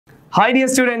Hi dear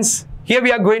students, here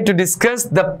we are going to discuss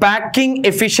the packing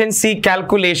efficiency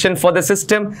calculation for the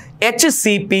system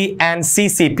HCP and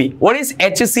CCP. What is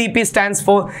HCP stands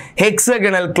for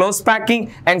hexagonal close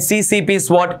packing and CCP is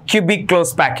what? Cubic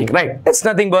close packing, right? It's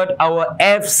nothing but our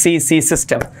FCC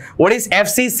system. What is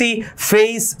FCC?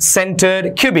 Face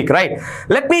centered cubic, right?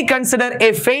 Let me consider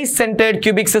a face centered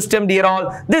cubic system, dear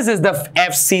all. This is the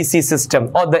FCC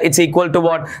system, or it's equal to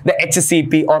what? The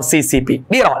HCP or CCP,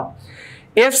 dear all.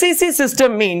 FCC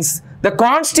system means the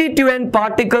constituent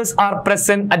particles are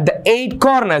present at the 8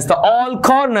 corners. All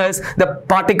corners, the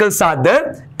particles are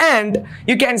there. And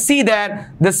you can see that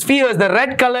the spheres, the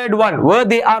red colored one, where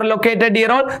they are located, dear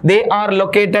all, they are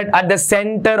located at the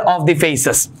center of the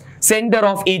faces. Center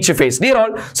of each face, dear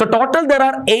all. So total there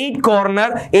are 8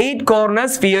 corner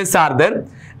spheres are there.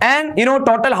 And you know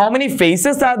total how many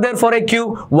faces are there for a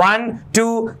cube? 1,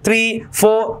 2, 3,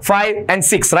 4, 5 and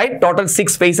 6, right? Total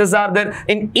 6 faces are there.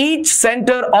 In each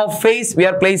center of face we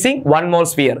are placing one more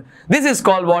sphere. This is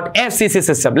called what? FCC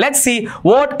system. Let's see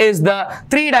what is the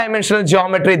 3-dimensional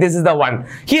geometry. This is the one.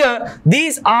 Here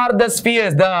these are the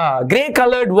spheres. The gray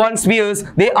colored one spheres,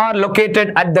 they are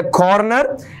located at the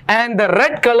corner, and the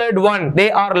red colored one,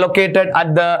 they are located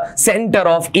at the center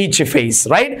of each face,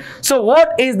 right? So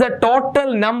what is the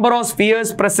total number of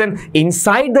spheres present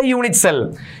inside the unit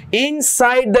cell?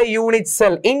 Inside the unit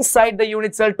cell,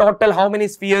 total how many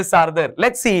spheres are there?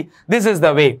 Let's see. This is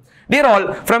the way. Dear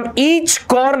all, from each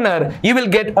corner you will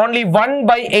get only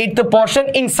 1/8 portion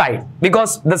inside,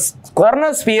 because the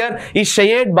corner sphere is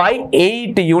shared by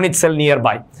 8 unit cell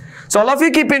nearby. So all of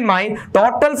you keep in mind,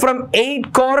 total from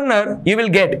 8 corner you will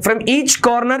get, from each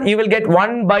corner you will get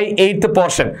 1/8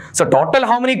 portion. So total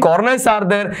how many corners are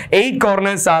there? 8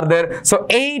 corners are there. So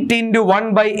 8 into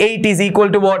 1/8 is equal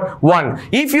to what? 1.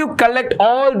 If you collect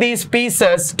all these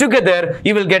pieces together,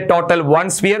 you will get total 1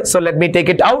 sphere. So let me take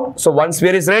it out. So 1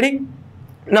 sphere is ready.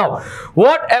 Now,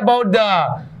 what about the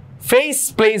face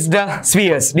placed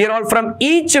spheres? Dear all, from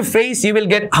each face you will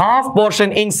get half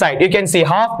portion inside. You can see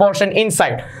half portion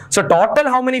inside. So total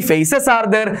how many faces are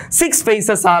there? 6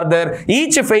 faces are there.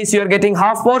 Each face you are getting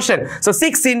half portion. So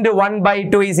 6 into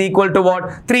 1/2 is equal to what?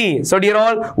 3. So dear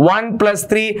all, 1 plus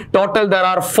 3, total there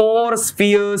are 4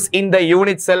 spheres in the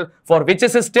unit cell. For which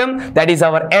system? That is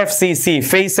our FCC,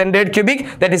 face centered cubic.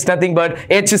 That is nothing but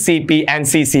HCP and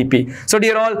CCP. So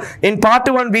dear all, in part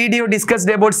 1 video discussed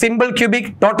about simple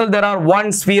cubic. Total there are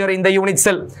 1 sphere in the unit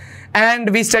cell. And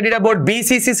we studied about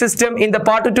BCC system in the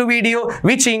part 2 video,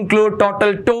 which include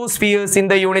total 2 spheres in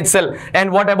the unit cell.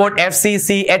 And what about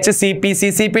FCC, HCP,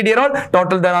 CCP, dear all?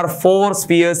 Total there are 4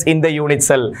 spheres in the unit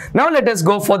cell. Now let us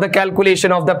go for the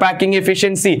calculation of the packing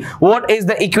efficiency. What is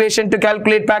the equation to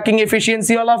calculate packing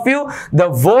efficiency, all of you? The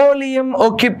volume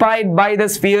occupied by the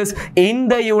spheres in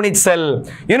the unit cell.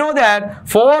 You know that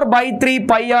 4/3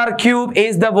 pi r cube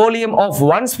is the volume of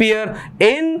one sphere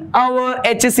in our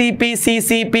HCP,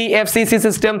 CCP, FCC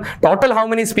system. Total how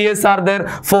many spheres are there?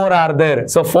 4 are there.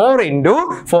 So 4 into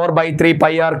 4/3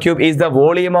 pi r cube is the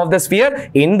volume of the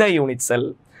sphere in the unit cell.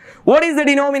 What is the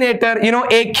denominator? You know,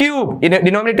 a cube.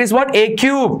 Denominator is what? A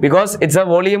cube, because it's a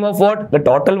volume of what? The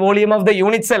total volume of the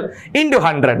unit cell into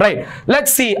 100, right?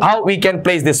 Let's see how we can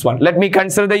place this one. Let me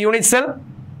consider the unit cell.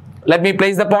 Let me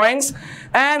place the points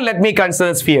and let me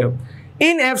consider the sphere.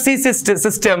 In FCC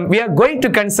system, we are going to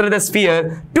consider the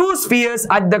sphere. 2 spheres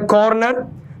at the corner.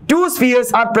 2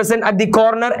 spheres are present at the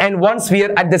corner and 1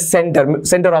 sphere at the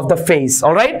center of the face.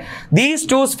 All right. These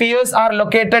 2 spheres are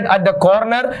located at the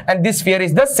corner and this sphere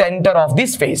is the center of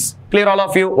this face. Clear, all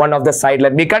of you? One of the side.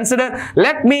 Let me consider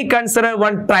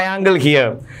one triangle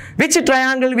here. Which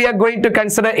triangle we are going to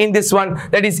consider in this one?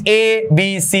 That is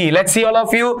ABC. Let's see, all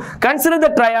of you. Consider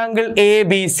the triangle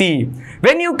ABC.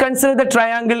 When you consider the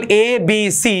triangle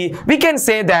ABC, we can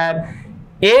say that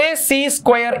AC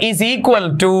square is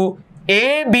equal to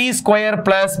AB square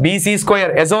plus BC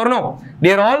square. Yes or no?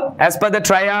 Dear all, as per the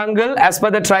triangle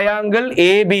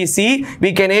ABC,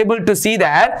 we can able to see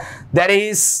that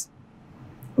is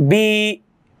B.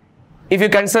 If you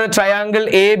consider triangle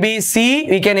ABC,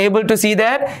 we can able to see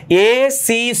that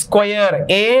AC square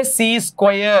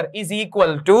is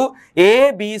equal to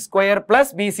AB square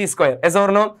plus BC square. Yes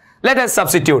or no? Let us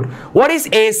substitute. What is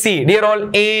AC? Dear all,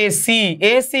 AC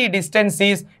distance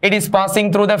is, it is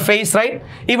passing through the face, right?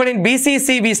 Even in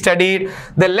BCC we studied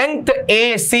the length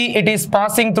AC, it is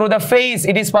passing through the face.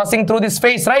 It is passing through this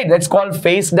face, right? That's called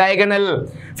face diagonal.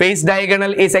 Face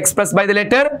diagonal is expressed by the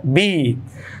letter B.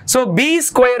 So B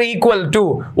square equal to,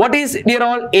 what is dear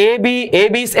all? AB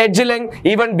is edge length,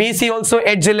 even BC also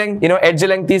edge length, edge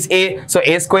length is A, so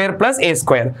A square plus A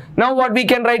square. Now what we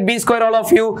can write B square, all of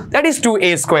you, that is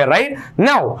 2A square, right?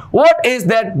 Now what is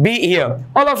that B here?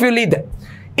 All of you lead that.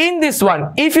 In this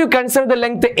one, if you consider the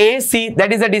length AC,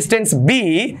 that is the distance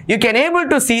B, you can able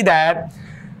to see that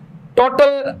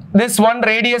total this one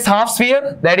radius half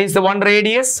sphere, that is the one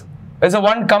radius. There's a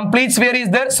one complete sphere is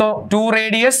there, so 2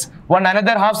 radius, one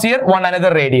another half sphere, one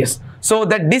another radius. So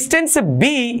the distance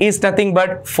B is nothing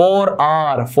but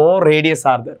 4R. 4 radius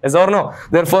are there. Yes or no?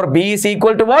 Therefore B is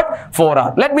equal to what?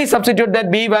 4R. Let me substitute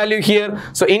that B value here.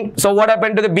 So what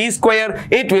happened to the B square?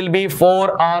 It will be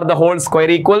 4R the whole square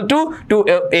equal to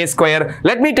 2A square.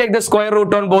 Let me take the square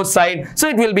root on both sides. So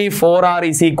it will be 4R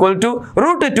is equal to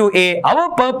root 2A.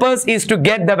 Our purpose is to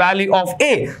get the value of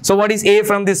A. So what is A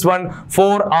from this one?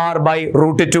 4R by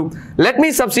root 2. Let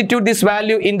me substitute this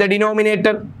value in the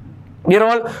denominator. Dear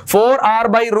all,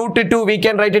 4R by root 2, we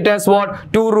can write it as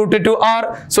what? 2 root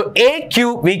 2R. So A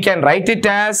cube, we can write it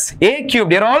as A cube.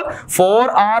 Dear all,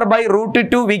 4R by root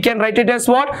 2, we can write it as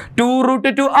what? 2 root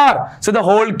 2R. So the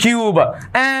whole cube.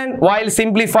 And while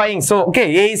simplifying, so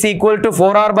okay, A is equal to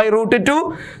 4R by root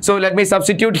 2. So let me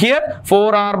substitute here.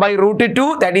 4R by root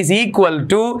 2, that is equal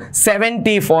to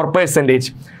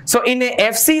 74%. So in a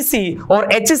FCC or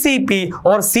HCP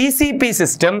or CCP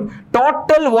system,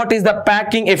 total what is the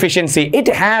packing efficiency? It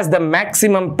has the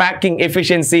maximum packing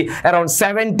efficiency around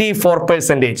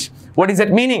 74%. What is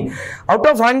that meaning? Out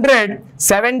of 100,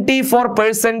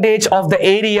 74% of the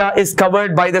area is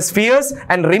covered by the spheres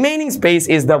and remaining space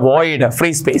is the void,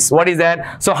 free space. What is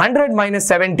that? So 100 minus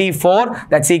 74,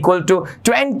 that's equal to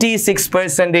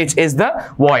 26% is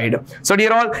the void. So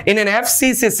dear all, in an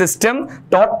FCC system,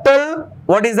 total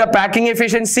what is the packing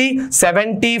efficiency?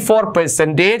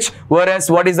 74%. Whereas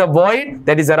what is the void?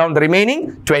 That is around the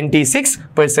remaining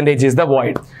 26% is the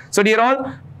void. So dear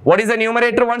all, what is the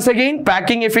numerator once again?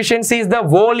 Packing efficiency is the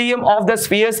volume of the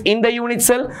spheres in the unit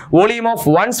cell. Volume of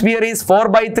one sphere is 4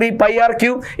 by 3 pi r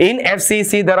cube. In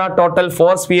FCC, there are total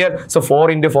 4 spheres. So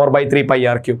 4 into 4 by 3 pi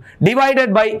r cube.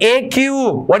 Divided by A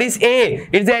cube. What is A?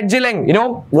 It's the edge length.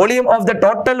 Volume of the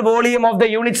total volume of the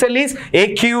unit cell is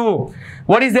A cube.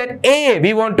 What is that A?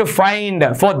 We want to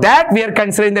find. For that, we are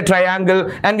considering the triangle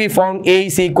and we found A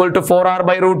is equal to 4R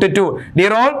by root 2.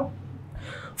 Dear all,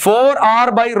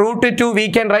 4R by root 2, we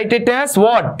can write it as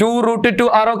what? 2 root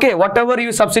 2R. Okay, whatever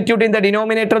you substitute in the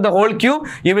denominator, the whole cube,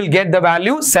 you will get the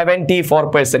value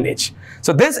 74%.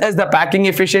 So this is the packing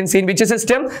efficiency in which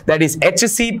system? That is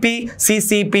HCP,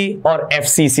 CCP or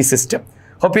FCC system.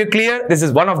 Hope you're clear. This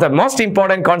is one of the most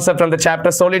important concepts from the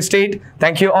chapter solid state.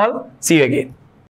 Thank you all. See you again.